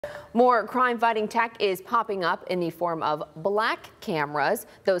More crime-fighting tech is popping up in the form of black cameras.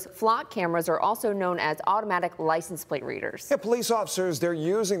 Those flock cameras are also known as automatic license plate readers. Yeah, police officers, they're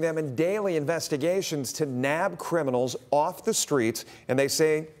using them in daily investigations to nab criminals off the streets, and they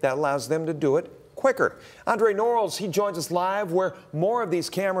say that allows them to do it quicker. Andre Norrells, he joins us live where more of these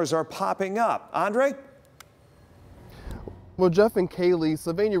cameras are popping up. Andre? Well, Jeff and Kaylee,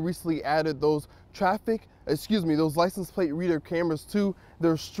 Sylvania recently added those those license plate reader cameras to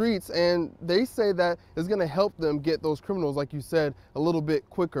their streets, and they say that is going to help them get those criminals, like you said, a little bit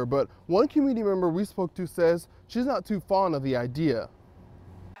quicker. But one community member we spoke to says she's not too fond of the idea.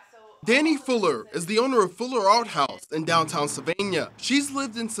 Danny Fuller is the owner of Fuller Art House in downtown Sylvania. She's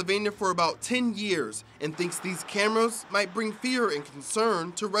lived in Sylvania for about 10 years and thinks these cameras might bring fear and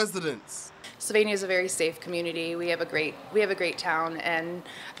concern to residents. Sylvania is a very safe community. We have a great town, and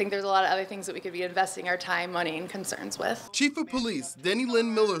I think there's a lot of other things that we could be investing our time, money, and concerns with. Chief of Police Denny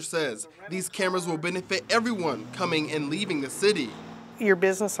Lynn Miller says these cameras will benefit everyone coming and leaving the city. Your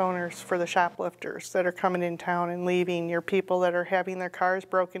business owners, for the shoplifters that are coming in town and leaving, your people that are having their cars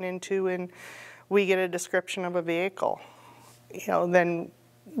broken into, and we get a description of a vehicle. Then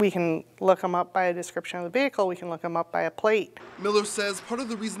we can look them up by a description of the vehicle, we can look them up by a plate. Miller says part of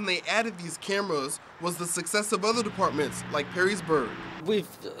the reason they added these cameras was the success of other departments like Perrysburg. We've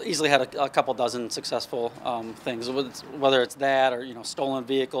easily had a couple dozen successful things, whether it's that or stolen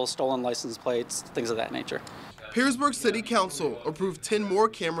vehicles, stolen license plates, things of that nature. Perrysburg City Council approved 10 more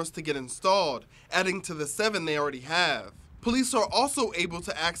cameras to get installed, adding to the 7 they already have. Police are also able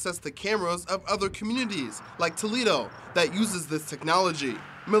to access the cameras of other communities, like Toledo, that uses this technology.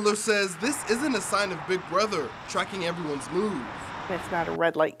 Miller says this isn't a sign of Big Brother tracking everyone's moves. It's not a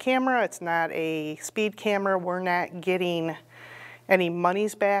red light camera, it's not a speed camera. We're not getting any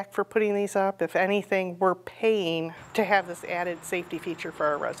monies back for putting these up. If anything, we're paying to have this added safety feature for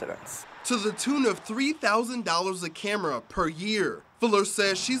our residents. To the tune of $3,000 a camera per year. Fuller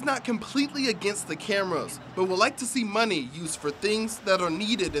says she's not completely against the cameras, but would like to see money used for things that are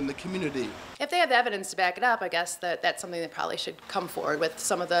needed in the community. If they have the evidence to back it up, I guess that's something that probably should come forward with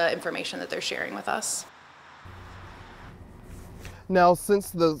some of the information that they're sharing with us. Now,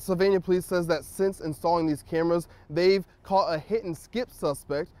 since the Sylvania police says that since installing these cameras, they've caught a hit and skip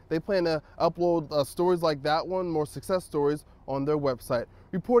suspect. They plan to upload stories like that one, more success stories, on their website.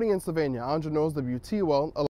 Reporting in Sylvania, Andre Norrells, WTOL.